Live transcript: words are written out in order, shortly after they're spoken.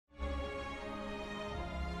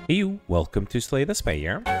Hey you, welcome to Slay the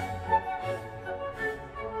Spire.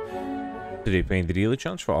 Today playing the daily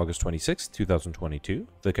challenge for August 26, 2022.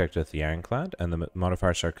 The character is the Ironclad, and the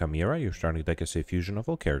modifiers are Chimera. Your starting deck is a fusion of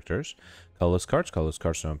all characters. Colorless Cards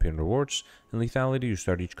don't appear in rewards. And Lethality, you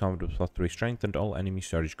start each combat with +3 strength, and all enemies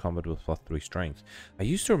start each combat with +3 strength. I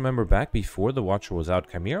used to remember back before the Watcher was out,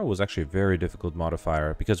 Chimera was actually a very difficult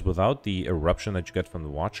modifier, because without the Eruption that you get from the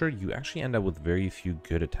Watcher, you actually end up with very few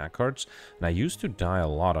good attack cards. And I used to die a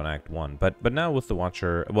lot on Act 1, but now with the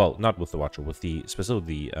Watcher, well, not with the Watcher, with the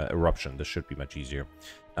specifically the Eruption, this should be much easier.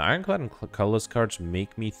 Now, Ironclad and Colorless Cards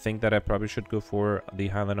make me think that I probably should go for the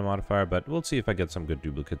Highlander modifier, but we'll see if I get some good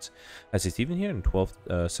duplicates. I see Steven here in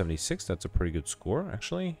 1276. That's a pretty good score,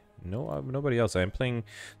 actually. No, nobody else. Started playing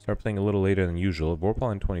a little later than usual.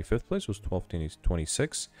 Vorpal in 25th place was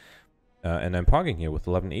 1226. And I'm pogging here with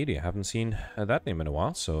 1180. I haven't seen that name in a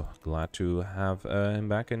while, so glad to have him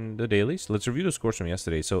back in the dailies. Let's review the scores from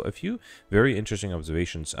yesterday. So a few very interesting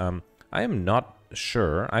observations. I am not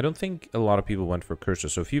sure. I don't think a lot of people went for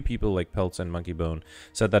curses. So a few people like Pelts and Monkeybone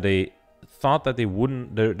said that they thought that they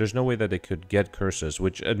wouldn't, there's no way that they could get curses,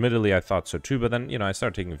 which admittedly I thought so too. But then, you know, I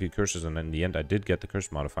started taking a few curses, and in the end I did get the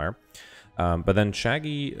curse modifier. But then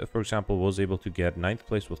Shaggy, for example, was able to get 9th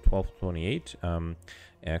place with 1228,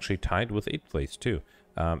 actually tied with 8th place too.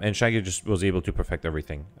 And Shaggy just was able to perfect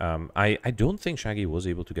everything. I don't think Shaggy was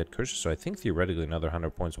able to get curses, so I think theoretically another 100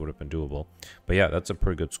 points would have been doable. But yeah, that's a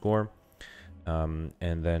pretty good score. And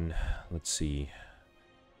then, let's see.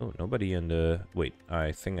 Oh, nobody in the... Wait,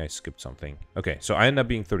 I think I skipped something. Okay, so I end up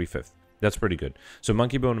being 35th. That's pretty good. So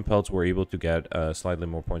Monkeybone and Pelts were able to get slightly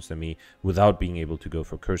more points than me without being able to go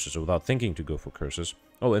for curses, or without thinking to go for curses.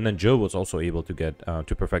 Oh, and then Joe was also able to get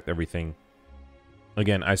to perfect everything.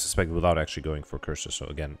 Again, I suspect without actually going for curses, so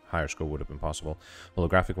again, higher score would have been possible.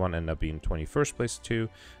 Holographic one ended up being 21st place too.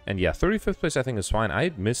 And yeah, 35th place I think is fine. I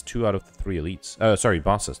had missed 2 out of the 3 elites. Sorry,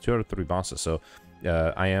 bosses. 2 out of 3 bosses. So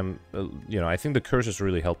I am, you know, I think the curses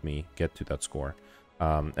really helped me get to that score.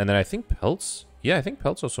 And then I think Pelts, yeah, I think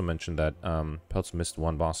Pelts also mentioned that Pelts missed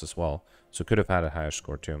 1 boss as well, so could have had a higher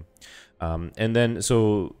score too. And then,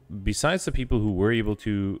 so besides the people who were able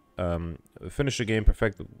to finish the game,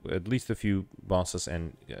 perfect at least a few bosses,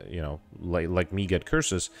 and you know, like me, get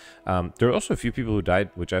curses, there are also a few people who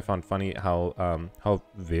died, which I found funny how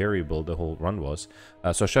variable the whole run was.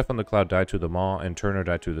 So Chef on the Cloud died to the Maw, and Turner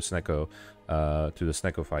died to the Snecko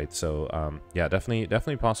fight. So yeah,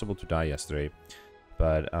 definitely possible to die yesterday.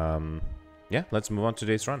 But yeah, let's move on to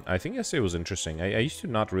today's run. I think yesterday was interesting. I used to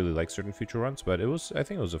not really like certain future runs, but I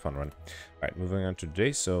think it was a fun run. All right, moving on to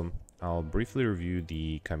today. So I'll briefly review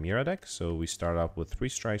the Chimera deck. So we start off with 3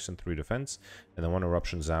 strikes and 3 defense, and then 1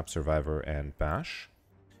 eruption, zap, survivor, and bash.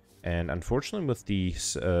 And unfortunately, with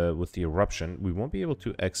the eruption, we won't be able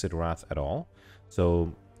to exit Wrath at all.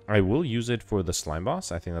 So I will use it for the slime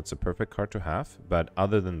boss. I think that's a perfect card to have. But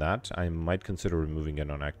other than that, I might consider removing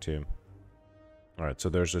it on Act 2. Alright, so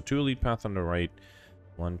there's a 2 elite path on the right.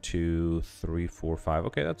 1, 2, 3, 4, 5.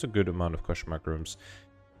 Okay, that's a good amount of question mark rooms.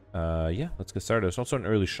 Yeah, let's get started. There's also an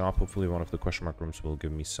early shop. Hopefully one of the question mark rooms will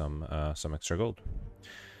give me some extra gold.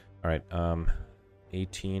 Alright,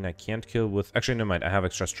 18. I can't kill with... Actually, no mind. I have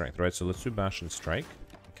extra strength, right? So let's do bash and strike.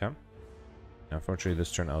 Okay. Now, unfortunately,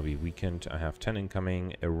 this turn I'll be weakened. I have 10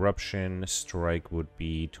 incoming. Eruption, strike would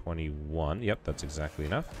be 21. Yep, that's exactly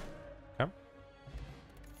enough.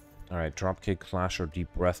 Alright, Dropkick, Clash, or Deep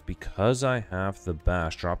Breath. Because I have the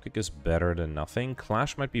Bash, Dropkick is better than nothing.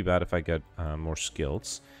 Clash might be bad if I get more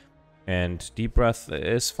skills. And Deep Breath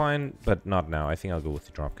is fine, but not now. I think I'll go with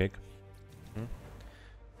the Dropkick.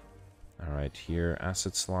 Alright, here,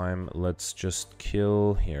 Acid Slime. Let's just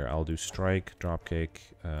kill. Here, I'll do Strike, Dropkick,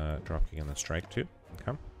 Dropkick, and then Strike too.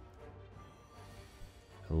 Okay.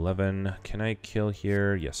 11. Can I kill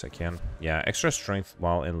here? Yes, I can. Yeah, extra strength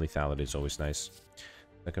while in lethality is always nice.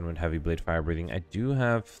 Second one, Heavy Blade, Fire Breathing. I do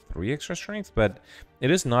have 3 extra strength, but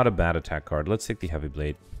it is not a bad attack card. Let's take the Heavy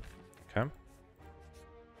Blade. Okay.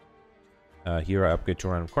 Here I upgrade to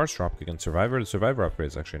random cards, Dropkick and Survivor. The Survivor upgrade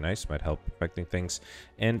is actually nice, might help perfecting things.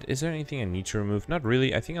 And is there anything I need to remove? Not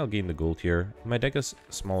really. I think I'll gain the gold here. My deck is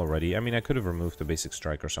small already. I mean, I could have removed the basic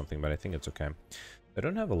strike or something, but I think it's okay. I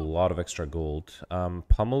don't have a lot of extra gold.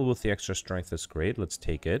 Pummel with the extra strength is great. Let's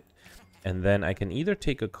take it. And then I can either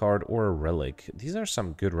take a card or a relic. These are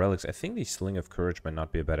some good relics. I think the Sling of Courage might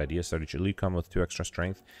not be a bad idea. Start each elite come with 2 extra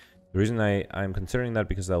strength. The reason I'm considering that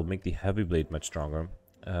because that'll make the Heavy Blade much stronger.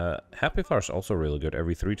 Happy Flower is also really good.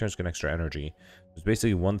 Every 3 turns get extra energy. It's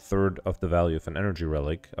basically 1/3 of the value of an energy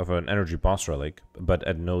relic, of an energy boss relic, but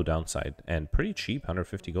at no downside. And pretty cheap,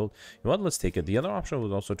 150 gold. You know what, let's take it. The other option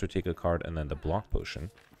was also to take a card and then the block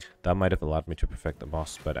potion. That might have allowed me to perfect the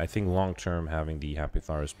boss, but I think long term having the Happy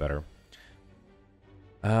Flower is better.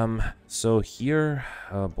 So here,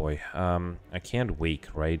 oh boy, I can't wake,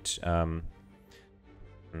 right?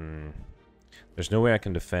 There's no way I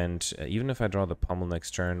can defend, even if I draw the Pummel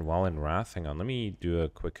next turn while in Wrath. Hang on, let me do a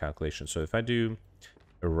quick calculation. So if I do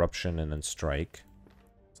Eruption and then Strike,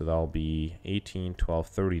 so that'll be 18, 12,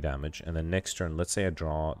 30 damage. And then next turn, let's say I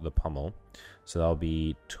draw the Pummel. So that'll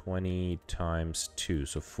be 20 times 2,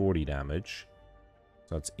 so 40 damage.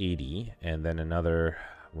 So that's 80. And then another,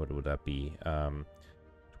 what would that be?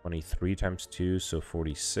 23 times 2, so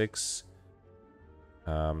 46.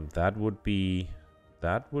 That would be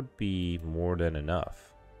more than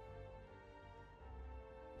enough.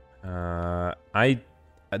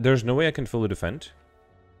 There's no way I can fully defend.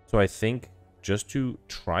 So I think just to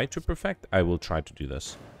try to perfect, I will try to do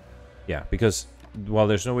this. Yeah, because while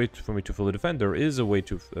there's no way for me to fully defend, there is a way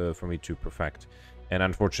to for me to perfect. And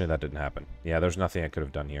unfortunately, that didn't happen. Yeah, there's nothing I could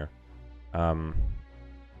have done here.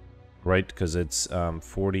 Right, because it's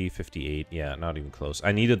 40, 58. Yeah, not even close.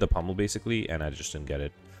 I needed the Pummel, basically, and I just didn't get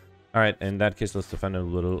it. Alright, in that case, let's defend a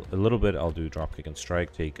little bit. I'll do Dropkick and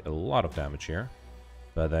Strike, take a lot of damage here.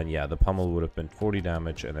 But then, yeah, the Pummel would have been 40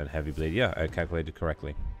 damage, and then Heavy Blade. Yeah, I calculated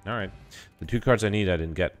correctly. Alright, the 2 cards I need, I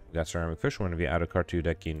didn't get. Got Ceramic Fish. Whenever you add a card to your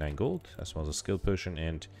deck, gain 9 gold, as well as a Skill Potion,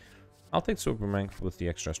 and I'll take Superman with the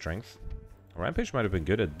extra strength. Rampage might have been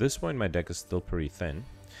good. At this point, my deck is still pretty thin.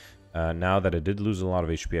 Now that I did lose a lot of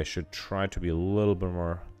HP, I should try to be a little bit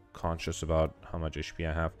more conscious about how much HP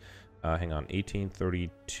I have. Hang on, 18,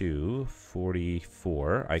 32,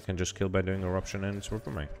 44. I can just kill by doing Eruption and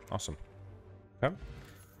Superman. Awesome. Okay.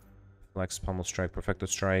 Flex, Pummel Strike, Perfected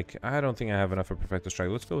Strike. I don't think I have enough for Perfected Strike.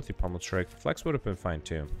 Let's go with the Pummel Strike. Flex would have been fine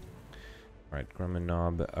too. Alright, Gremlin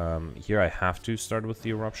Knob. Here I have to start with the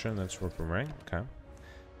Eruption. That's Superman. Okay.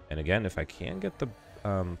 And again, if I can get the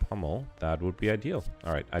Pummel, that would be ideal.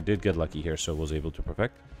 Alright, I did get lucky here, so was able to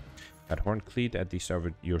perfect. At Horned Cleat at the start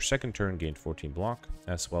of your second turn, gained 14 block,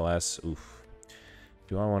 as well as, oof.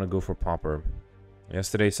 Do I want to go for Pauper?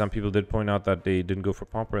 Yesterday, some people did point out that they didn't go for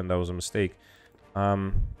Pauper, and that was a mistake.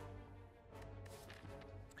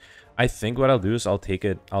 I think what I'll do is I'll take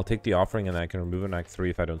the offering, and I can remove it in Act 3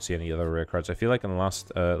 if I don't see any other rare cards. I feel like in the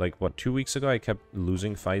last, like, what, 2 weeks ago, I kept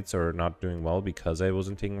losing fights or not doing well because I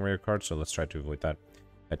wasn't taking rare cards, so let's try to avoid that.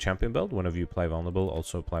 A champion build, one of you apply vulnerable,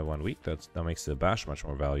 also apply 1 week. That makes the bash much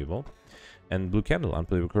more valuable. And blue candle,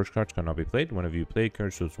 unplayable curse cards cannot be played. One of you play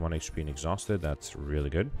curse loses 1 HP and exhausted. That's really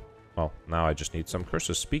good. Well, now I just need some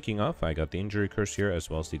curses. Speaking of, I got the injury curse here as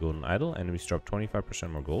well as the golden idol. Enemies drop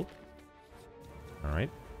 25% more gold. All right.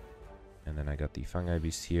 And then I got the fungi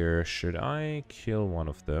beast here. Should I kill one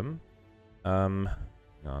of them? No,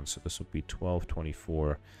 so this would be 12,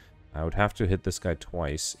 24. I would have to hit this guy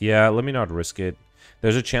twice. Yeah, let me not risk it.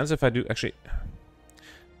 There's a chance if I do... Actually,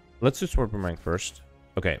 let's do Sword Boomerang first.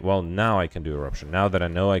 Okay, well, now I can do Eruption. Now that I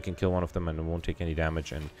know I can kill one of them and it won't take any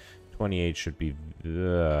damage, and 28 should be...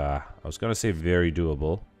 I was going to say very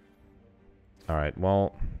doable. Alright,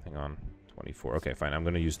 well, hang on. 24. Okay, fine. I'm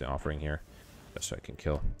going to use the offering here just so I can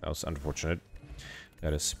kill. That was unfortunate.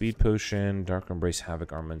 Got a Speed Potion, Dark Embrace,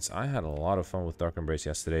 Havoc Armaments. I had a lot of fun with Dark Embrace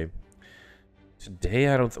yesterday. Today,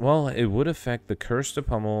 I don't... well, it would affect the Curse to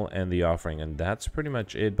Pummel and the Offering, and that's pretty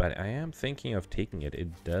much it, but I am thinking of taking it.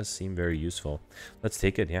 It does seem very useful. Let's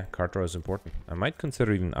take it. Yeah, card draw is important. I might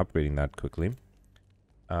consider even upgrading that quickly.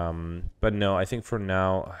 But no, I think for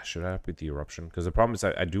now... should I upgrade the Eruption? Because the problem is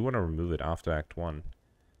I do want to remove it after Act 1.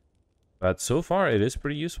 But so far, it is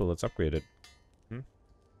pretty useful. Let's upgrade it.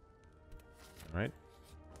 Alright.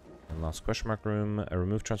 And last question mark room. A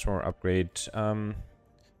remove, transform, or upgrade.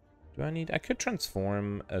 Do I need... I could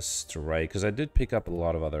transform a Strike, because I did pick up a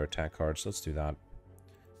lot of other attack cards. Let's do that.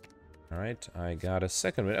 Alright, I got a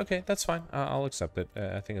second win. Okay, that's fine. I'll accept it.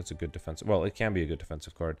 I think it's a good defensive... well, it can be a good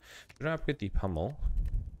defensive card. Should I upgrade the Pummel?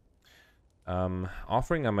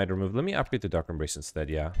 Offering I might remove. Let me upgrade the Dark Embrace instead,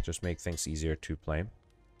 yeah. Just make things easier to play.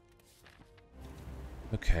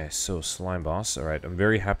 Okay, so Slime Boss. Alright, I'm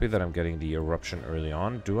very happy that I'm getting the Eruption early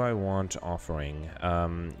on. Do I want Offering?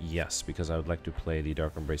 Yes, because I would like to play the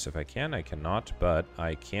Dark Embrace if I can. I cannot, but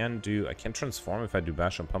I can transform if I do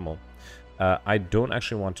Bash and Pummel. I don't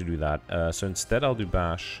actually want to do that. So instead I'll do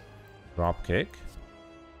Bash, Dropkick.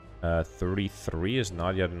 33 is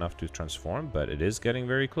not yet enough to transform, but it is getting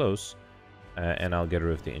very close. And I'll get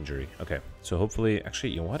rid of the injury. Okay, so hopefully... actually,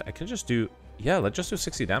 you know what? I can just do... Yeah, let's just do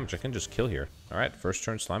 60 damage. I can just kill here. Alright, first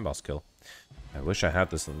turn slime boss kill. I wish I had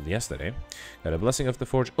this yesterday. Got a Blessing of the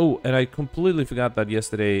Forge. Oh, and I completely forgot that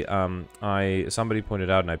yesterday, somebody pointed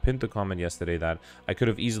out, and I pinned the comment yesterday, that I could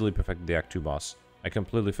have easily perfected the Act 2 boss. I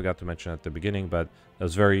completely forgot to mention at the beginning, but that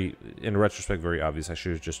was very, in retrospect, very obvious. I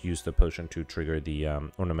should have just used the potion to trigger the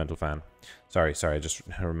ornamental fan. Sorry, I just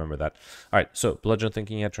remember that. Alright, so Bludgeon,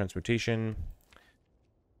 Thinking Head, Transmutation.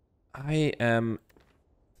 I am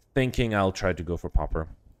thinking I'll try to go for Popper.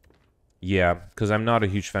 Yeah, because I'm not a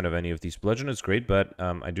huge fan of any of these. Bludgeon is great, but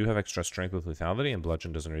I do have extra strength with lethality, and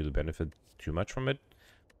Bludgeon doesn't really benefit too much from it.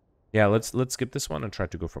 Yeah, let's skip this one and try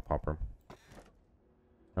to go for Popper.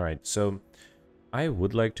 Alright, so I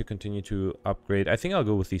would like to continue to upgrade. I think I'll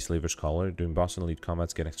go with the Slaver's Collar. Doing boss and elite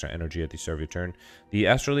combats, get extra energy at the start of your turn. The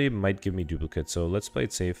Astrolabe might give me duplicates, so let's play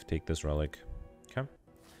it safe. Take this relic. Okay.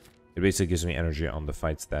 It basically gives me energy on the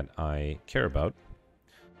fights that I care about.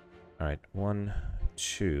 Alright, 1,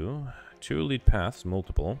 2. 2 elite paths,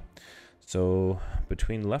 multiple. So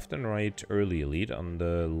between left and right, early elite. On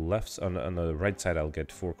the left, on the right side, I'll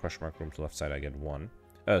get 4 question mark rooms. Left side, I get 1.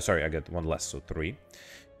 Sorry, I get 1 less, so 3.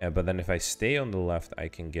 But then if I stay on the left, I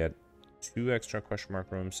can get 2 extra question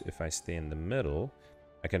mark rooms. If I stay in the middle,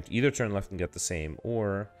 I can either turn left and get the same,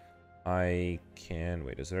 or I can...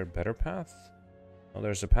 Wait, is there a better path? Oh,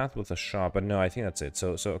 there's a path with a shop, but no, I think that's it.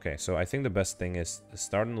 So okay, so I think the best thing is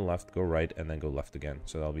start on the left, go right, and then go left again.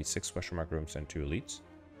 So that'll be 6 question mark rooms and 2 elites.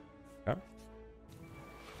 Okay.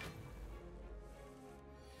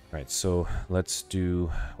 Alright, so let's do...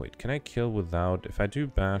 Wait, can I kill without... If I do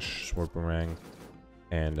bash, sword boomerang,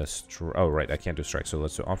 and a oh, right, I can't do strike. So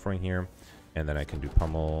let's do offering here, and then I can do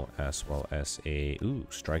pummel as well as a... Ooh,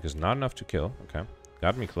 strike is not enough to kill. Okay,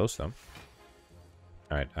 got me close though.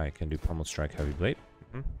 Alright, I can do pummel strike, heavy blade.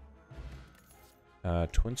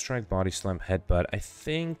 Twin strike, body slam, headbutt. I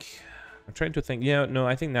think... I'm trying to think... Yeah, no,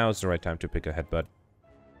 I think now is the right time to pick a headbutt.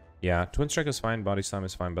 Yeah, twin strike is fine, body slam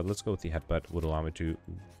is fine, but let's go with the headbutt. Would allow me to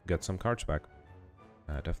get some cards back.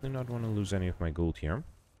 Definitely not want to lose any of my gold here.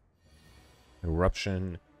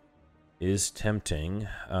 Eruption is tempting.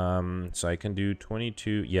 So I can do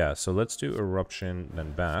 22... Yeah, so let's do Eruption,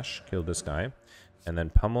 then bash, kill this guy. And then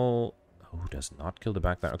pummel... Oh, does not kill the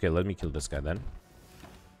back there. Okay, let me kill this guy then.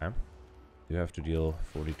 Okay. You have to deal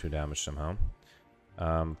 42 damage somehow.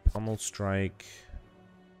 Pummel strike.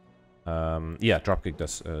 Yeah, dropkick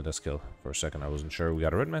does kill. For a second, I wasn't sure. We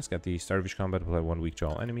got a red mask at the start of each combat. Apply 1 weak to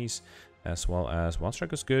all enemies, as well as wild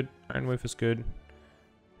strike is good. Iron wave is good.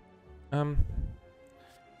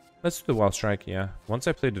 Let's do the wild strike. Yeah. Once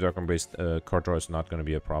I play the dark embrace, card draw is not going to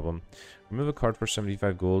be a problem. Remove a card for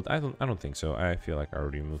 75 gold. I don't think so. I feel like I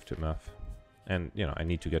already removed enough. And, you know, I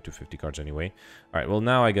need to get to 50 cards anyway. Alright, well,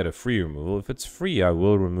 now I get a free removal. If it's free, I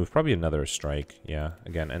will remove probably another strike. Yeah,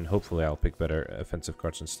 again, and hopefully I'll pick better offensive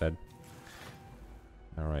cards instead.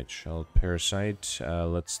 Alright, Shelled Parasite.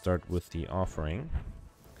 Let's start with the offering.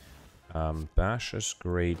 Bash is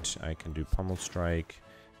great. I can do Pummel Strike.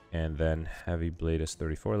 And then Heavy Blade is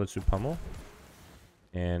 34. Let's do Pummel.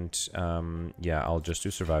 And, yeah, I'll just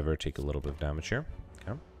do Survivor. Take a little bit of damage here.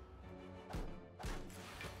 Okay.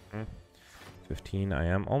 15. I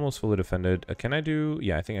am almost fully defended. Can I do...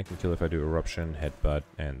 Yeah, I think I can kill if I do Eruption, Headbutt,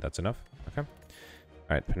 and that's enough. Okay.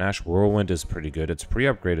 Alright, Panache Whirlwind is pretty good. It's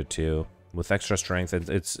pre-upgraded too. With extra strength.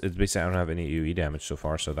 It's basically... I don't have any AoE damage so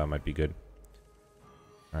far, so that might be good.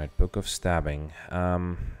 Alright, Book of Stabbing.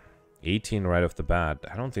 18 right off the bat.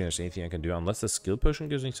 I don't think there's anything I can do unless the skill potion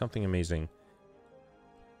gives me something amazing.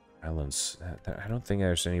 Balance. I don't think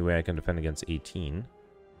there's any way I can defend against 18.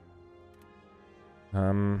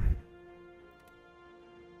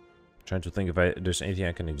 Trying to think if there's anything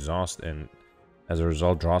I can exhaust and as a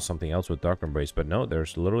result draw something else with Dark Embrace, but no,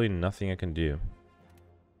 there's literally nothing I can do.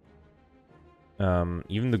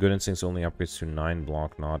 Even the Good Instincts only upgrades to 9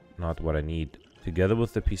 block, not what I need. Together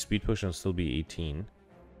with the Speed Potion, it'll still be 18.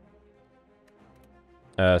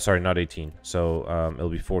 Sorry, not 18. So, it'll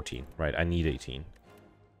be 14, right? I need 18.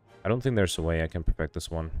 I don't think there's a way I can perfect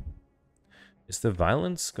this one. Is the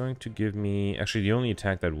Violence going to give me... Actually, the only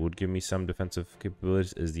attack that would give me some defensive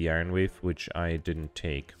capabilities is the Iron Wave, which I didn't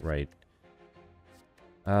take, right?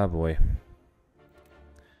 Ah, boy.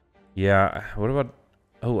 Yeah, what about...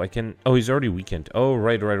 Oh, I can... Oh, he's already weakened. Oh,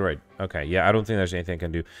 right. Okay, yeah, I don't think there's anything I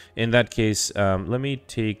can do. In that case, let me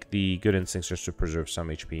take the Good Instincts just to preserve some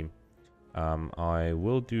HP. I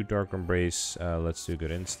will do Dark Embrace. Let's do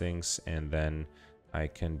Good Instincts, and then I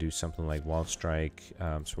can do something like Wild Strike,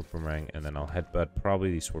 Sword Boomerang, and then I'll Headbutt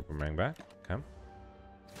probably the Sword Boomerang back. Okay.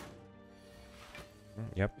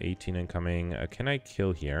 Yep, 18 incoming. Can I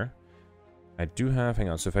kill here? I do have, hang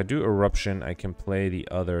on, so if I do Eruption, I can play the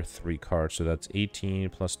other 3 cards. So that's 18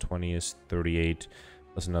 plus 20 is 38,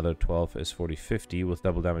 plus another 12 is 40, 50. With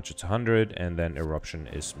double damage, it's 100, and then Eruption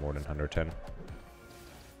is more than 110.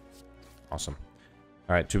 Awesome.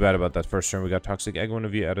 Alright, too bad about that first turn. We got Toxic Egg. One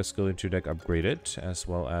of you add a skill into your deck, upgrade it, as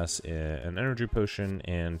well as an energy potion,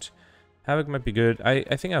 and Havoc might be good. I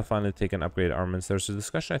think I'll finally take an upgrade armaments. There's a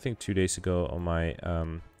discussion, I think, 2 days ago on my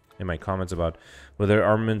in my comments about whether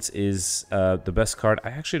armaments is the best card. I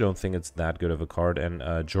actually don't think it's that good of a card, and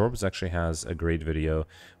Jorbs actually has a great video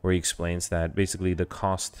where he explains that basically the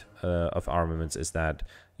cost of armaments is that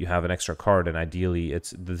you have an extra card, and ideally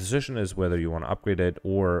the decision is whether you want to upgrade it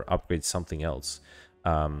or upgrade something else,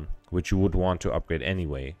 which you would want to upgrade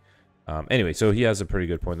anyway. Anyway, so he has a pretty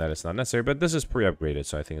good point that it's not necessary, but this is pre-upgraded,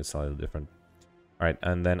 so I think it's slightly different. Alright,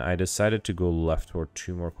 and then I decided to go left toward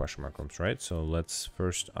 2 more question mark rooms, right? So let's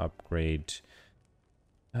first upgrade...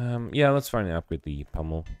 yeah, let's finally upgrade the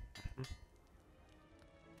pummel.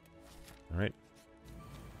 Alright.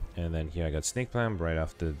 And then here I got Snake Plant right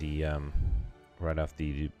after the after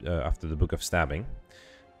the Book of Stabbing.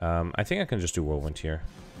 I think I can just do Whirlwind here.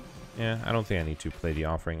 Yeah, I don't think I need to play the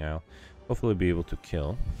Offering. I'll hopefully be able to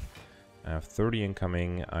kill. I have 30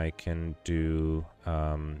 incoming. I can do...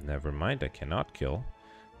 never mind, I cannot kill.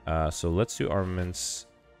 So let's do Armaments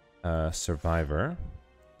Survivor.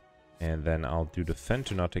 And then I'll do Defend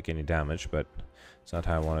to not take any damage, but it's not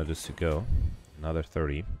how I wanted this to go. Another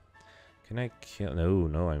 30. Can I kill?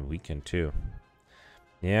 No, I'm weakened too.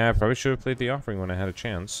 Yeah, I probably should have played the Offering when I had a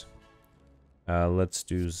chance. Let's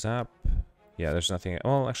do Zap. Yeah, there's nothing...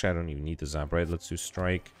 Well, actually, I don't even need the Zap, right? Let's do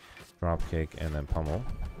Strike, Dropkick, and then Pummel.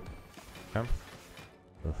 Okay.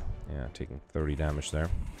 Oof, yeah, taking 30 damage there.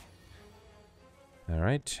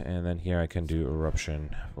 Alright, and then here I can do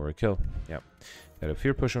Eruption for a kill. Yep. Got a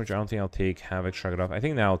Fear Potion, which I don't think I'll take. Havoc, Shrug It Off. I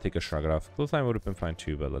think now I'll take a Shrug It Off. Clothesline would have been fine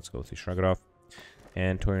too, but let's go with the Shrug It Off.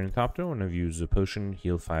 And Torianthopter, when I've used a potion,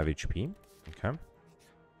 heal 5 HP. Okay.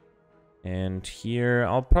 And here,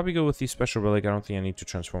 I'll probably go with the Special Relic. I don't think I need to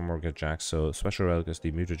transform or get Jack, so Special Relic is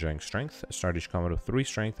the Mutagen Strength. Start each combat with 3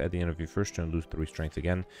 Strength. At the end of your first turn, lose 3 Strength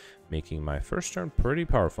again, making my first turn pretty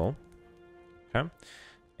powerful. Okay.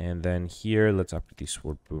 And then here, let's upgrade the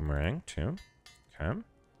Sword Boomerang too. Okay.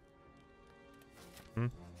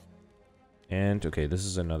 And, okay, this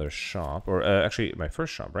is another shop. Or, actually, my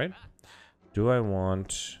first shop, right? Do I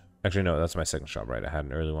want... Actually, no, that's my second shop, right? I had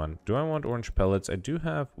an early one. Do I want Orange Pellets? I do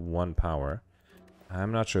have 1 power.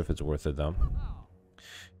 I'm not sure if it's worth it, though.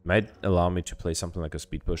 Might allow me to play something like a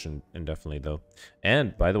Speed Potion indefinitely, though.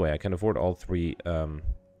 And, by the way, I can afford all 3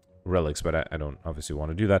 relics, but I don't obviously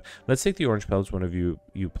want to do that. Let's take the Orange Pellets. Whenever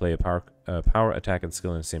you play a power attack and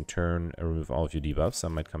skill in the same turn, remove all of your debuffs. That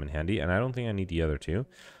might come in handy, and I don't think I need the other 2.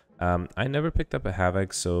 I never picked up a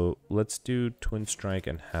Havoc, so let's do Twin Strike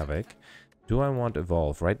and Havoc. Do I want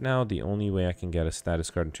Evolve? Right now, the only way I can get a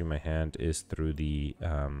status card into my hand is through the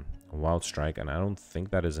Wild Strike, and I don't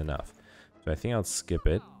think that is enough. So I think I'll skip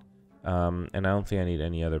it. And I don't think I need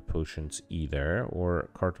any other potions either, or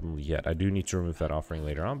card removal yet. I do need to remove that Offering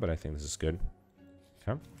later on, but I think this is good.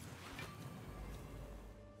 Okay.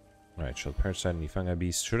 Alright, Shield Parasite and the Fungi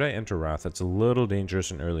Beast. Should I enter Wrath? That's a little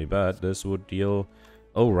dangerous and early, but this would deal...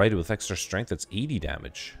 Oh, right, with extra strength, that's 80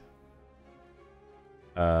 damage.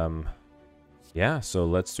 Yeah, so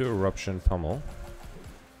let's do Eruption Pummel.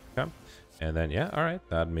 Okay. And then, yeah, alright.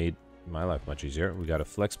 That made my life much easier. We got a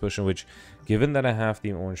Flex Potion, which, given that I have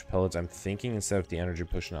the Orange Pellets, I'm thinking instead of the Energy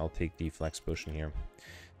Potion, I'll take the Flex Potion here.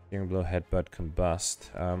 Searing Blow, Headbutt, Combust.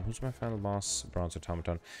 Who's my final boss? Bronze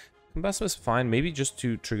Automaton. Combust was fine. Maybe just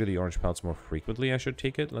to trigger the Orange Pellets more frequently, I should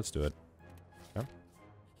take it. Let's do it. Okay.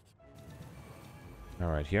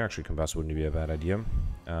 Alright, here actually Combust wouldn't be a bad idea.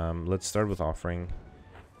 Let's start with Offering.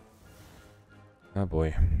 Oh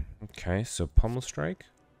boy. Okay, so Pummel Strike.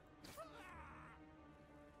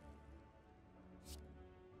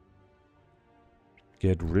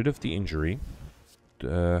 Get rid of the injury.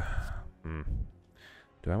 Do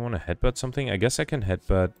I want to headbutt something? I guess I can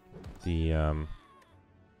headbutt the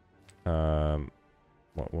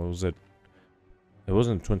what was it? It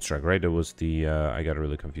wasn't Twin Strike, right? It was the I got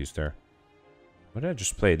really confused there. What did I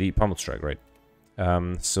just play? The Pummel Strike, right?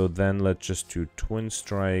 So then let's just do Twin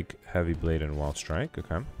Strike, Heavy Blade, and Wild Strike.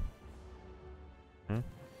 Okay.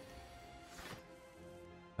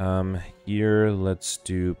 Here let's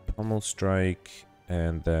do Pummel Strike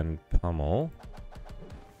and then Pummel.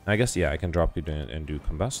 I guess, yeah, I can drop it and do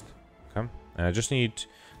Combust. Okay. And I just need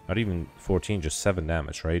not even 14, just 7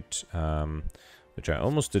 damage, right? Which I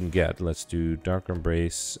almost didn't get. Let's do Dark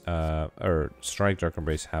Embrace, or Strike, Dark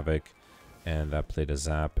Embrace, Havoc. And that played a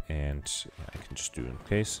Zap, and yeah, I can just do it in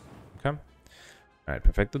case. Okay. Alright,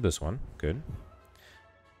 perfected this one. Good.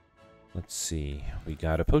 Let's see. We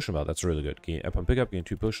got a potion belt. That's really good. Upon pickup, gain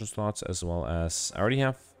 2 potion slots, as well as... I already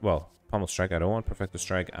have... Well, Pommel Strike. I don't want Perfected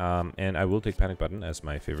Strike. And I will take Panic Button as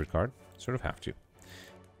my favorite card. Sort of have to.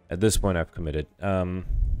 At this point, I've committed.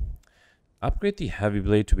 Upgrade the Heavy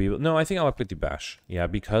Blade to be able... No, I think I'll upgrade the Bash. Yeah,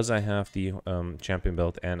 because I have the Champion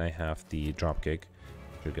Belt and I have the Dropkick.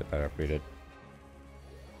 Should get that upgraded.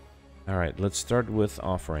 Alright, let's start with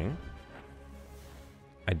Offering.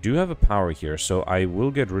 I do have a power here, so I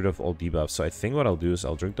will get rid of all debuffs. So I think what I'll do is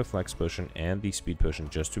I'll drink the Flex Potion and the Speed Potion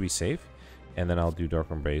just to be safe. And then I'll do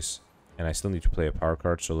Dark Embrace. And I still need to play a power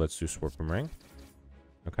card, so let's do Sword Boomerang.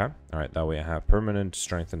 Okay, alright, that way I have permanent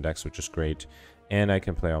Strength and Dex, which is great. And I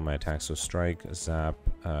can play all my attacks, so Strike, Zap,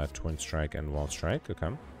 Twin Strike, and Wall Strike. Okay.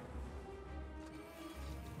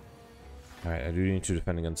 Alright, I do need to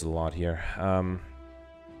defend against a lot here.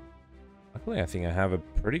 Luckily, I think I have a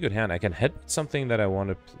pretty good hand. I can hit something that I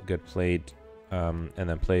want to get played, and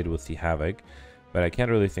then played with the Havoc. But I can't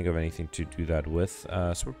really think of anything to do that with.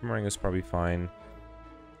 Sword Boomerang is probably fine.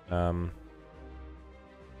 Oh,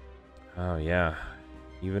 yeah.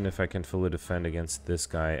 Even if I can fully defend against this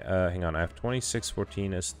guy. Hang on, I have 26,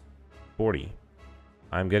 14 is 40.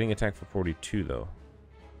 I'm getting attacked for 42, though.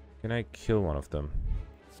 Can I kill one of them?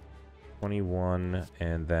 21,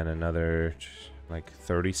 and then another, like,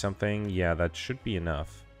 30-something? Yeah, that should be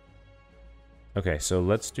enough. Okay, so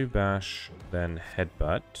let's do Bash, then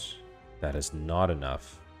Headbutt. That is not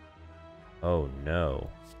enough. Oh,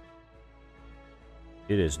 no.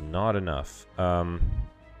 It is not enough.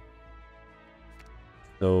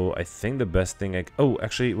 So I think the best thing oh,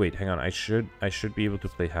 actually, wait, hang on. I should be able to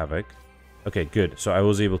play Havoc. Okay, good. So I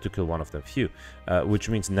was able to kill one of them. Phew. Which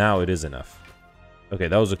means now it is enough. Okay,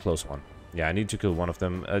 that was a close one. Yeah, I need to kill one of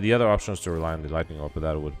them. The other option is to rely on the Lightning Orb, but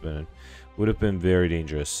that would have been very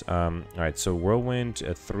dangerous. Alright, so Whirlwind,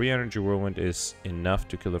 3 energy Whirlwind is enough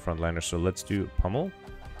to kill the frontliner. So let's do Pummel,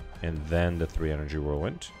 and then the 3 energy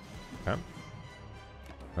Whirlwind. Okay.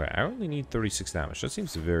 Alright, I only need 36 damage. That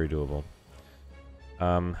seems very doable.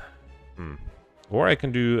 Or I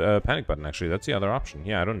can do a Panic Button, actually. That's the other option.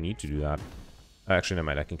 Yeah, I don't need to do that. Actually, never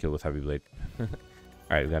mind. I can kill with Heavy Blade.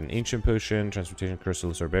 Alright, we got an Ancient Potion, Transportation Curse,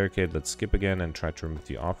 or Barricade. Let's skip again and try to remove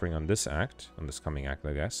the Offering on this act. On this coming act,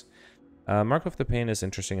 I guess. Mark of the Pain is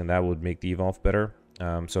interesting, and that would make the Evolve better.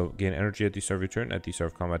 So, gain energy at the start of your turn. At the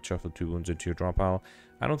start of combat, shuffle 2 wounds into your draw pile.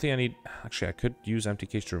 I don't think I need... Actually, I could use Empty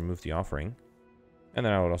Cage to remove the Offering. And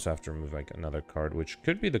then I would also have to remove like another card, which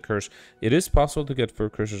could be the curse. It is possible to get 4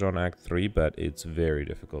 curses on Act 3, but it's very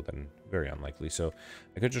difficult and very unlikely. So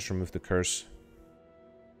I could just remove the curse.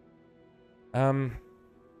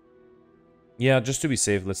 Yeah, just to be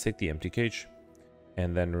safe, let's take the Empty Cage.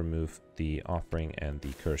 And then remove the Offering and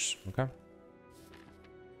the curse. Okay.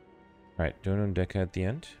 Alright, Dono Deca at the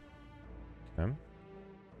end. Okay.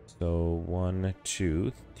 So 1,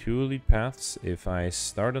 2 elite paths. If I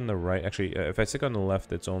start on the right, actually, if I stick on the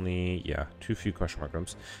left, it's only, yeah, 2 few question mark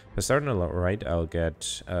rooms. If I start on the right, I'll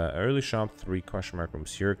get early shop, 3 question mark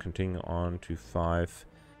rooms here, continuing on to 5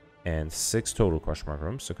 and 6 total question mark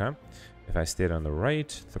rooms. Okay. If I stayed on the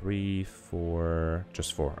right, 3, 4,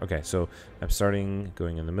 just 4. Okay, so I'm starting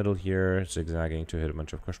going in the middle here, zigzagging to hit a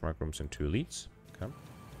bunch of question mark rooms and 2 elites. Okay.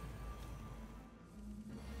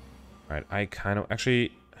 All right, I kind of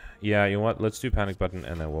actually. Yeah, you know what? Let's do Panic Button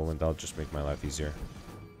and then Whirlwind. That'll just make my life easier.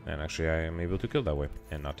 And actually, I am able to kill that way.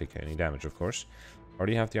 And not take any damage, of course.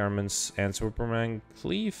 Already have the armaments. And Sword Boomerang.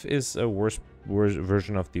 Cleave is a worse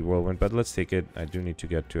version of the Whirlwind, but let's take it. I do need to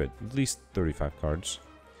get to at least 35 cards.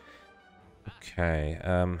 Okay.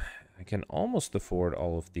 I can almost afford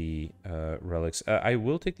all of the relics. I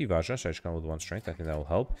will take the Vajra, so I should come with 1 strength. I think that will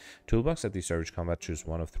help. Toolbox at the start of combat. Choose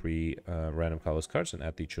 1 of 3 random colorless cards and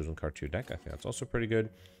add the chosen card to your deck. I think that's also pretty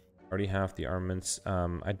good. Already have the armaments.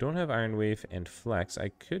 I don't have Iron Wave and Flex. I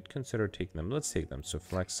could consider taking them. Let's take them. So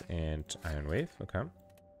Flex and Iron Wave. Okay.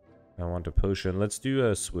 I want a potion. Let's do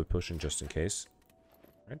a Swift Potion just in case.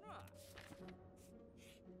 Right.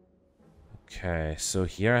 Okay. So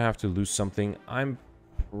here I have to lose something. I'm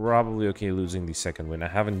probably okay losing the second win. I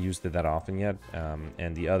haven't used it that often yet.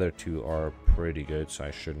 And the other 2 are pretty good. So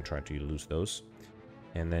I shouldn't try to lose those.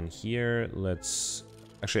 And then here, let's...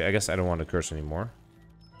 Actually, I guess I don't want to curse anymore.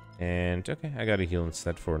 And, okay, I got a heal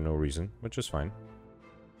instead for no reason, which is fine.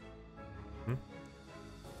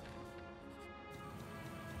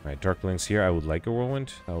 Alright, Darklings here. I would like a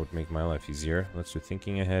Whirlwind. That would make my life easier. Let's do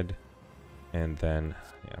Thinking Ahead. And then,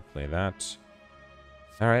 yeah, play that.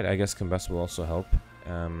 Alright, I guess Combust will also help.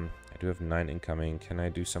 I do have 9 incoming. Can I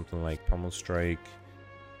do something like Pummel Strike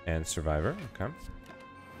and Survivor? Okay.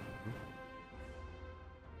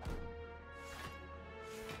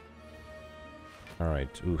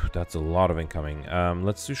 Alright, ooh, that's a lot of incoming.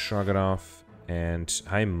 Let's do Shrug It Off, and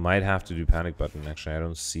I might have to do Panic Button, actually. I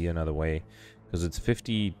don't see another way, because it's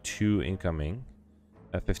 52 incoming.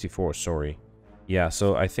 54, sorry. Yeah,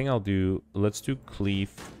 so I think I'll do, let's do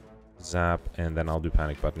Cleave, Zap, and then I'll do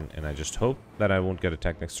Panic Button, and I just hope that I won't get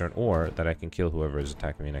attacked next turn, or that I can kill whoever is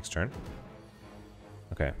attacking me next turn.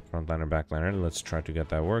 Okay, frontliner, backliner, let's try to get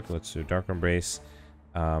that work. Let's do Dark Embrace.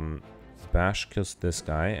 Bash kills this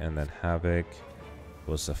guy, and then Havoc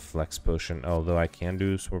was a flex potion, although I can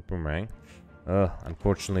do Sword Boomerang.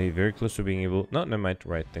 Unfortunately, very close to being able... No, never mind.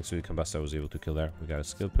 Right, thanks to the Combust, I was able to kill there. We got a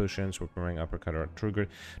skill potion, Sword Boomerang, Uppercut, or Trigger.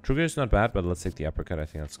 Trigger is not bad, but let's take the Uppercut. I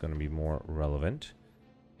think that's going to be more relevant.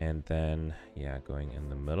 And then, yeah, going in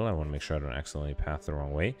the middle. I want to make sure I don't accidentally path the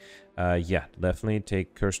wrong way. Yeah, definitely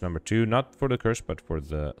take curse number 2. Not for the curse, but for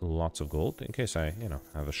the lots of gold, in case I, you know,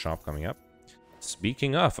 have a shop coming up.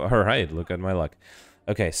 Speaking of, alright, look at my luck.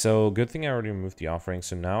 Okay, so good thing I already removed the offering,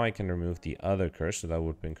 so now I can remove the other curse, so that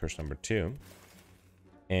would have been curse number 2.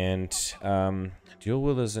 And Dual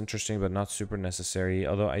Will is interesting, but not super necessary,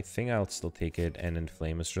 although I think I'll still take it, and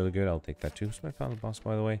Inflame is really good. I'll take that too. Who's my final boss,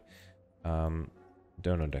 by the way?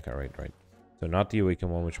 Don't know Deca, right. So not the Awaken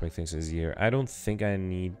one, which makes things easier. I don't think I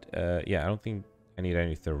need, yeah, I don't think I need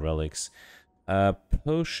any of the relics.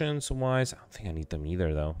 Potions-wise, I don't think I need them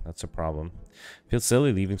either, though. That's a problem. Feels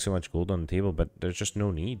silly leaving so much gold on the table, but there's just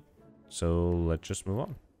no need. So let's just move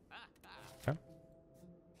on. Okay.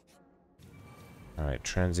 Alright,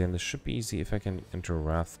 Transient. This should be easy if I can enter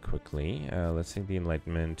Wrath quickly. Let's take the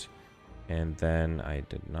Enlightenment. And then I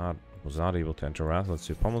was not able to enter Wrath. Let's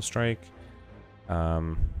do Pommel Strike.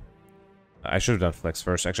 I should have done Flex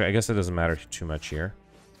first. Actually, I guess it doesn't matter too much here.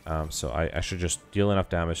 So I should just deal enough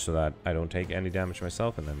damage so that I don't take any damage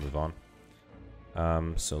myself and then move on.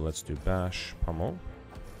 So let's do Bash, Pummel.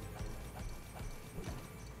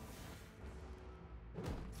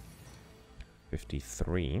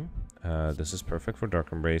 $53. This is perfect for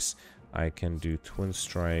Dark Embrace. I can do Twin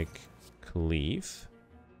Strike, Cleave.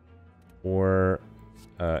 Or,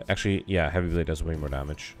 actually, yeah, Heavy Blade does way more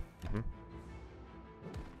damage.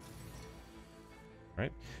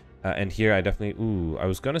 Right. And here I definitely... Ooh, I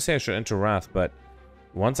was going to say I should enter Wrath, but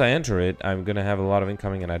once I enter it, I'm going to have a lot of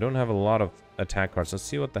incoming, and I don't have a lot of attack cards. Let's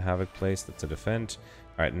see what the Havoc plays. That's a defend.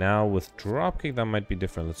 Alright, now with Dropkick, that might be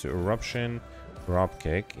different. Let's do Eruption,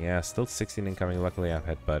 Dropkick. Yeah, still 16 incoming. Luckily, I have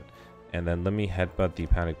Headbutt. And then let me Headbutt the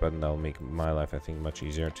Panic Button. That'll make my life, I think, much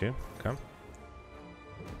easier, too. Okay.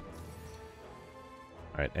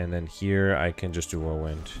 Alright, and then here I can just do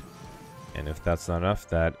Whirlwind. And if that's not enough,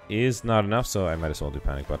 that is not enough, so I might as well do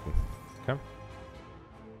Panic Button. Okay.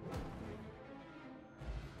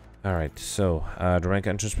 Alright, so, Dramatic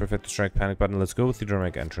Entrance, Perfect Strike, Panic Button. Let's go with the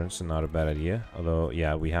Dramatic Entrance, and not a bad idea. Although,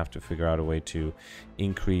 yeah, we have to figure out a way to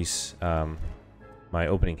increase my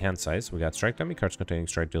opening hand size. We got Strike Dummy, cards containing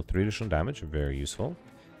Strike deal 3 additional damage, very useful.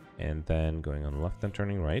 And then going on the left and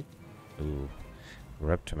turning right. Ooh,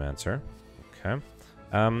 Reptimancer. Okay.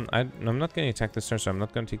 I'm not going to attack this turn, so I'm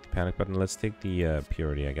not going to take the Panic Button. Let's take the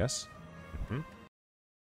Purity, I guess.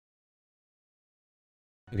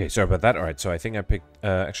 Okay, sorry about that. Alright, so I think I picked...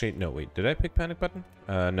 actually, no, wait. Did I pick Panic Button?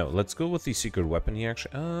 No, let's go with the Secret Weapon here,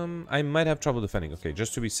 actually. I might have trouble defending. Okay,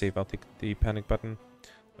 just to be safe, I'll take the Panic Button.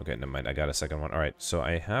 Okay, never mind. I got a second one. Alright, so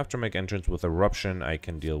I have to make entrance with Eruption. I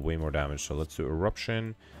can deal way more damage. So let's do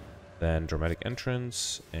Eruption, then Dramatic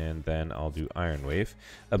Entrance, and then I'll do Iron Wave.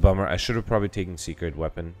 A bummer. I should have probably taken Secret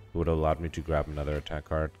Weapon. It would have allowed me to grab another attack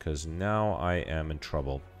card, because now I am in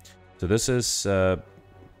trouble. So this is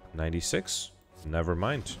 96. Never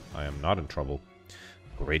mind. I am not in trouble.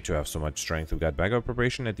 Great to have so much strength. We've got Bag of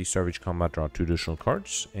Preparation. At the start of each combat, draw 2 additional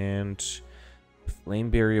cards. And Flame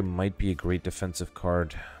Barrier might be a great defensive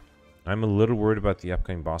card. I'm a little worried about the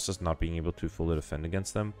upcoming bosses not being able to fully defend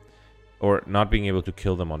against them. Or not being able to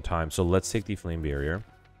kill them on time. So let's take the Flame Barrier.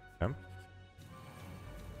 Okay.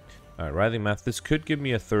 Alright, Writhing Math. This could give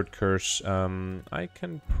me a third curse. I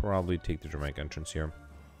can probably take the Dramatic Entrance here.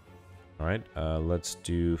 Alright, let's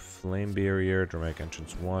do Flame Barrier, Dramatic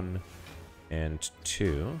Entrance 1 and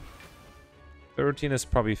 2. 13 is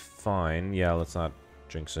probably fine. Yeah, let's not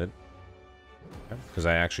jinx it. Because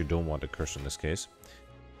I actually don't want a curse in this case.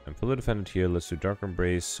 I'm fully defended here. Let's do Dark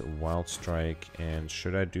Embrace, Wild Strike, and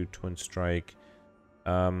should I do Twin Strike?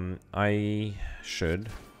 I should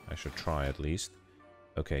try at least.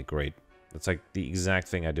 Okay, great. That's like the exact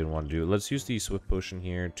thing I didn't want to do. Let's use the Swift Potion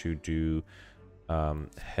here to do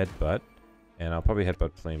Headbutt. And I'll probably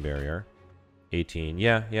Headbutt Flame Barrier. 18.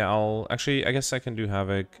 Yeah, I'll... Actually, I guess I can do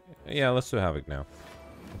Havoc. Yeah, let's do Havoc now.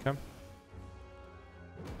 Okay.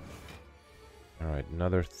 Alright,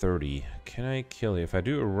 another 30. Can I kill you? If I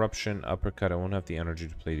do Eruption, Uppercut, I won't have the energy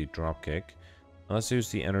to play the Dropkick. Let's use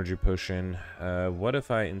the energy potion. What if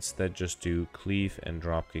I instead just do Cleave and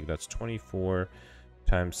Dropkick? That's 24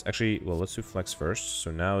 times... Actually, well, let's do Flex first. So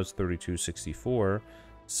now it's 32, 64,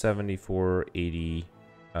 74, 80,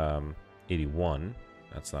 81.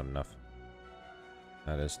 That's not enough.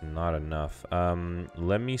 That is not enough.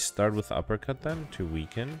 Let me start with Uppercut then to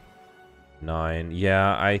weaken. 9.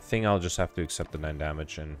 Yeah, I think I'll just have to accept the 9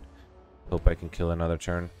 damage and hope I can kill another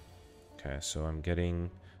turn. Okay, so I'm getting...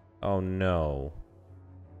 Oh no.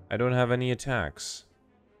 I don't have any attacks.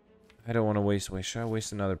 I don't want to waste... Wait, should I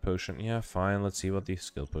waste another potion? Yeah, fine. Let's see what the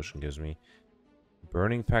skill potion gives me.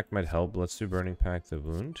 Burning Pact might help. Let's do Burning Pact the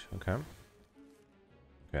wound. Okay.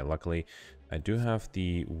 Okay, luckily I do have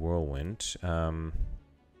the Whirlwind. Oh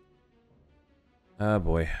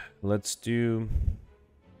boy. Let's do...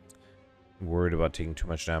 Worried about taking too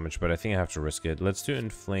much damage, but I think I have to risk it. Let's do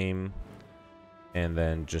Inflame and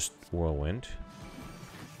then just Whirlwind.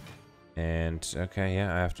 And okay,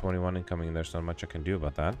 yeah, I have 21 incoming. There's not much I can do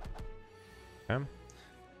about that. Okay.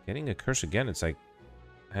 Getting a curse again. It's like,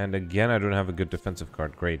 and again, I don't have a good defensive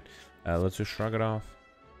card. Great. Let's just shrug it off.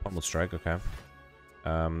 Pummel Strike. Okay.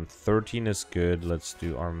 13 is good. Let's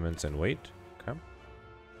do Armaments and wait. Okay.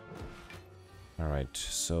 Alright,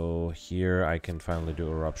 so here I can finally do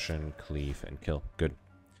Eruption, Cleave, and kill. Good.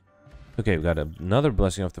 Okay, we've got another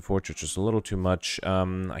Blessing of the Forge, which is a little too much.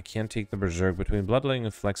 I can't take the Berserk. Between Bloodletting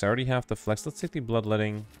and Flex, I already have the Flex. Let's take the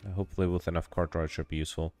Bloodletting. Hopefully with enough card draw it should be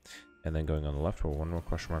useful. And then going on the left for one more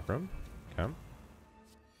Question Mark room. Okay.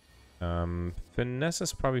 Finesse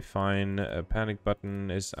is probably fine. A Panic Button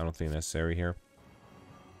is, I don't think, necessary here.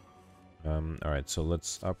 Alright, so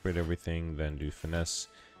let's upgrade everything, then do Finesse.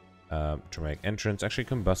 Dramatic Entrance. Actually,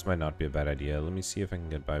 Combust might not be a bad idea. Let me see if I can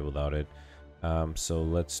get by without it. So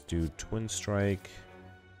let's do Twin Strike.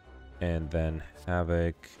 And then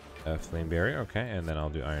Havoc, Flame Barrier. Okay, and then I'll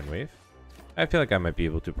do Iron Wave. I feel like I might be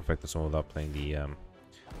able to perfect this one without playing the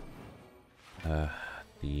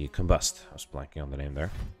Combust. I was blanking on the name there.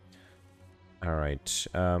 Alright,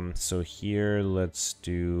 so here let's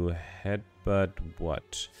do Headbutt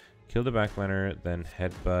what? Kill the backliner, then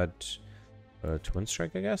Headbutt... Twin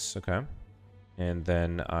Strike, I guess? Okay. And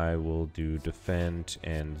then I will do Defend,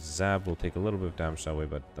 and Zab will take a little bit of damage that way,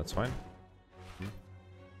 but that's fine.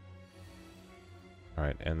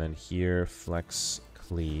 Alright, and then here, Flex,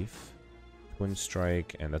 Cleave, Twin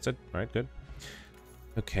Strike, and that's it. Alright, good.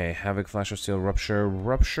 Okay, Havoc, Flash of Steel, Rupture.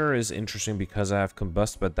 Rupture is interesting because I have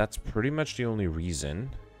Combust, but that's pretty much the only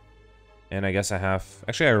reason. And I guess I have...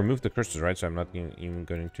 Actually, I removed the curses, right? So I'm not even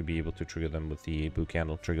going to be able to trigger them with the Blue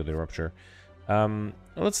Candle, trigger the Rupture.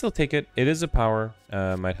 Let's still take it. It is a power.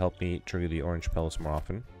 Might help me trigger the Orange Palace more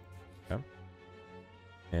often. Okay.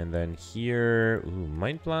 And then here... Ooh,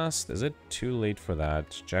 Mind Blast. Is it too late for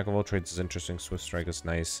that? Jack of all Trades is interesting. Swift Strike is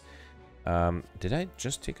nice. Did I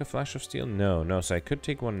just take a Flash of Steel? No. So I could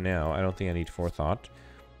take one now. I don't think I need Forethought.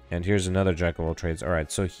 And here's another Jack of all Trades.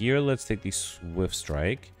 Alright, so here let's take the Swift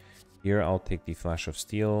Strike. Here I'll take the Flash of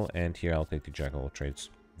Steel, and here I'll take the Jack of all Trades.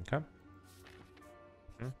 Okay.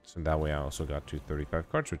 So that way I also got to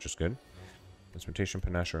 35 cards, which is good. Transportation,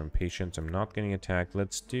 Panache, or Impatience. I'm not getting attacked.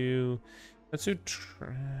 Let's do tough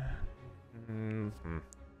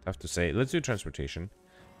to say. Let's do Transportation.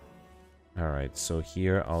 Alright, so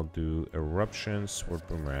here I'll do Eruption, Sword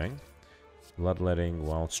Boomerang, Bloodletting,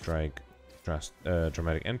 Wild Strike,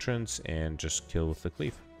 Dramatic Entrance, and just kill with the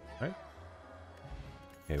Cleave. Right?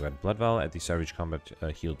 Okay, we got Blood Vial at the Savage Combat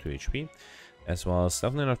heal 2 HP, as well as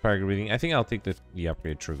definitely not Paragon Breathing. I think I'll take the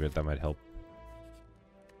upgrade trigger, that might help.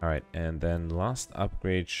 Alright, and then last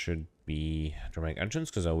upgrade should be Dramatic Entrance,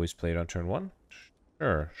 because I always play it on turn 1.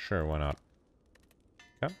 Sure, why not?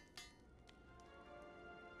 Okay.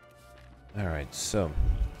 Alright, so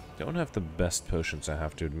don't have the best potions, I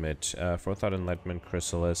have to admit. Forethought, Enlightenment,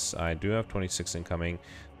 Chrysalis. I do have 26 incoming.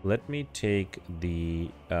 Let me take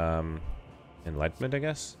the Enlightenment, I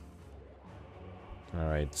guess.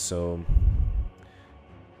 Alright, so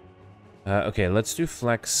okay, let's do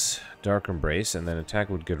Flex, Dark Embrace, and then attack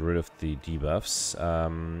would get rid of the debuffs.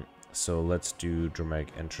 So let's do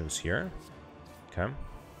Dramatic Entrance here. Okay.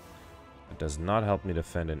 It does not help me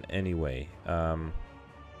defend in any way.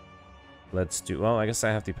 Let's do... Well, I guess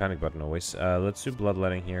I have the Panic Button always. Let's do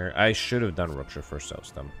Bloodletting here. I should have done Rupture first, that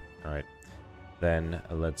was dumb. Alright. Then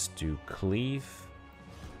let's do Cleave.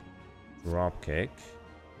 Dropkick.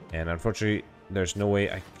 And unfortunately, there's no way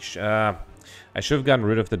I should have gotten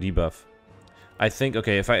rid of the debuff. I think,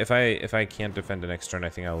 okay, if I can't defend the next turn, I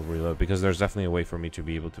think I will reload, because there's definitely a way for me to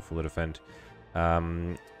be able to fully defend.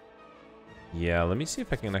 Yeah, let me see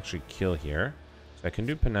if I can actually kill here. So I can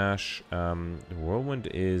do Panache. The Whirlwind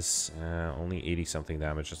is only 80 something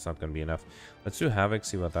damage. That's not going to be enough. Let's do Havoc,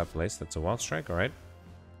 see what that plays. That's a Wild Strike, alright.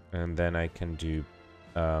 And then I can do,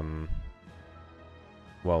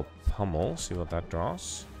 well, Pummel, see what that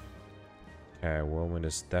draws. Okay, Whirlwind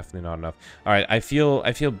is definitely not enough. Alright, I feel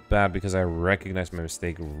bad because I recognized my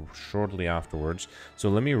mistake shortly afterwards. So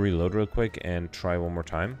let me reload real quick and try one more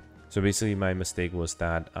time. So basically my mistake was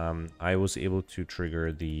that I was able to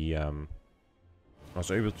trigger the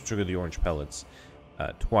orange pellets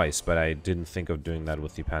twice, but I didn't think of doing that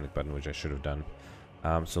with the panic button, which I should have done.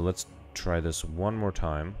 So let's try this one more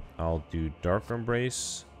time. I'll do Dark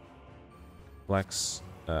Embrace, Flex.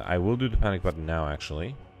 I will do the panic button now,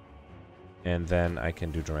 actually. And then I can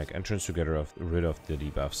do Dramatic Entrance to get rid of the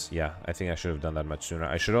debuffs. Yeah, I think I should have done that much sooner.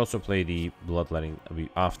 I should also play the Bloodletting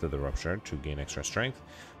after the Rupture to gain extra strength.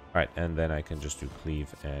 Alright, and then I can just do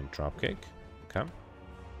Cleave and Dropkick. Okay.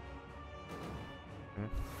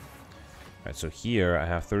 Alright, so here I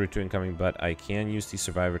have 32 incoming, but I can use the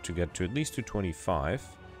Survivor to get to at least 225.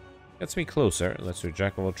 Gets me closer. Let's do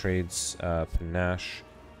Jack of all Trades, Panache,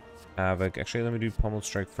 Havoc. Actually, let me do Pummel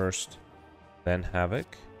Strike first, then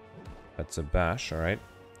Havoc. That's a bash, alright.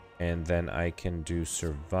 And then I can do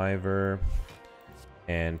Survivor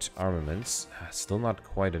and Armaments. Still not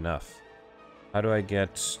quite enough. How do I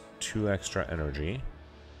get 2 extra energy?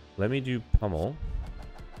 Let me do Pummel.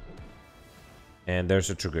 And there's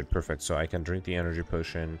a True Grit, perfect. So I can drink the energy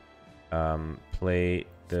potion, play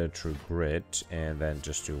the True Grit, and then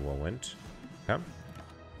just do Whirlwind. Okay.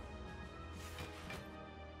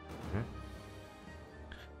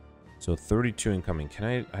 So 32 incoming.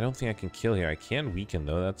 Can I don't think I can kill here. I can weaken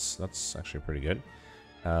though. That's actually pretty good.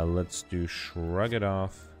 Let's do Shrug It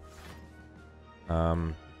Off.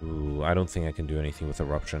 Ooh, I don't think I can do anything with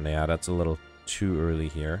Eruption. Yeah, that's a little too early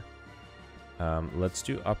here. Let's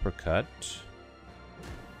do Uppercut.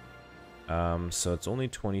 So it's only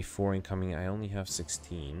 24 incoming. I only have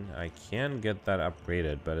 16. I can get that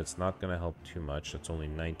upgraded, but it's not going to help too much. It's only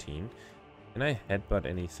 19. Can I headbutt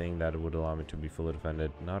anything that would allow me to be fully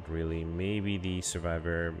defended? Not really. Maybe the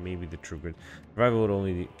Survivor, maybe the True Grit. Survivor would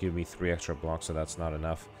only give me 3 extra blocks, so that's not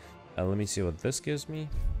enough. Let me see what this gives me.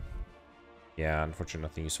 Yeah, unfortunately,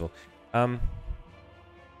 nothing useful. I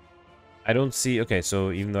don't see... Okay,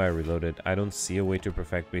 so even though I reloaded, I don't see a way to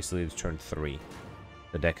perfect basically the turn 3.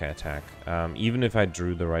 The deck I attack. Even if I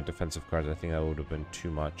drew the right defensive cards, I think that would have been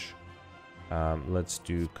too much. Let's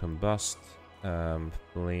do Combust.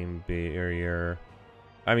 Flame Barrier.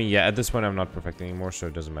 I mean, yeah, at this point I'm not perfecting anymore, so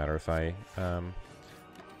it doesn't matter if I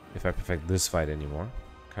perfect this fight anymore.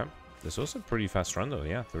 Okay. This was a pretty fast run though.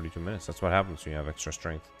 Yeah, 32 minutes. That's what happens when you have extra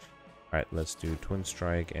strength. Alright, let's do Twin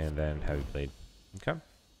Strike and then Heavy Blade. Okay.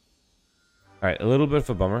 Alright, a little bit of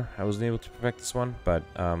a bummer. I wasn't able to perfect this one, but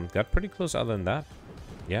got pretty close other than that.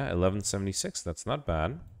 Yeah, 1176. That's not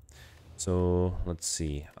bad. So, let's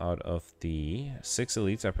see. Out of the 6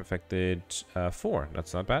 elites, I perfected 4.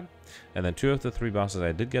 That's not bad. And then 2 of the 3 bosses,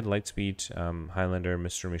 I did get Lightspeed, Highlander,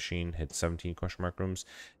 Mystery Machine, hit 17 question mark rooms.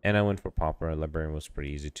 And I went for Pauper. Librarian was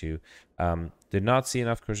pretty easy too. Did not see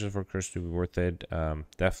enough curses for Curse to be worth it.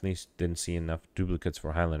 Definitely didn't see enough duplicates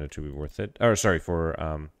for Highlander to be worth it. Or, sorry, for,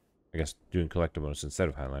 I guess, doing collectibles instead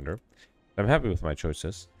of Highlander. I'm happy with my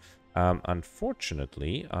choices.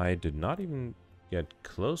 Unfortunately, I did not even get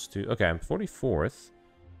close to... Okay, I'm 44th.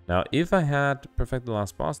 Now, if I had perfected the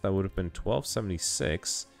last boss, that would have been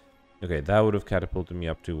 1276. Okay, that would have catapulted me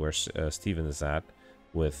up to where Steven is at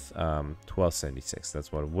with 1276.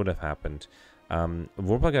 That's what would have happened.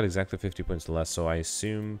 Vorpal got exactly 50 points less, so I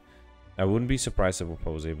assume... I wouldn't be surprised if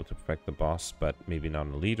Vorpal was able to perfect the boss, but maybe not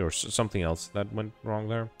an elite or something else that went wrong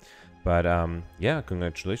there. But yeah,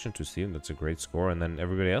 congratulations to Steven. That's a great score. And then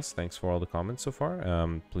everybody else, thanks for all the comments so far.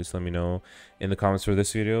 Please let me know in the comments for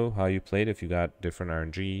this video how you played, if you got different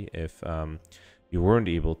RNG, if you weren't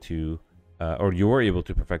able to, or you were able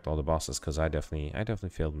to perfect all the bosses, because I definitely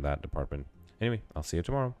failed in that department. Anyway, I'll see you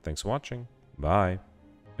tomorrow. Thanks for watching. Bye.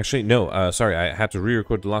 Actually, no, sorry, I had to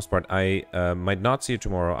re-record the last part. I might not see you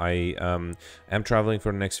tomorrow. I am traveling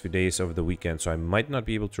for the next few days over the weekend, so I might not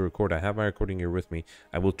be able to record. I have my recording here with me.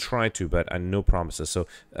 I will try to, but no promises. So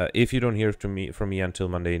if you don't hear from me until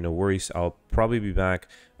Monday, no worries. I'll probably be back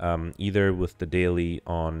either with the daily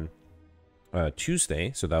on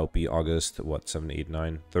Tuesday, so that will be August, what, 7, 8,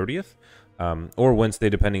 9, 30th? Or Wednesday,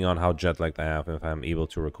 depending on how jet lagged I have. If I'm able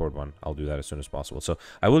to record one, I'll do that as soon as possible. So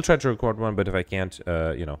I will try to record one, but if I can't,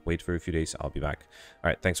 you know, wait for a few days, I'll be back. All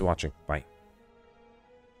right, thanks for watching. Bye.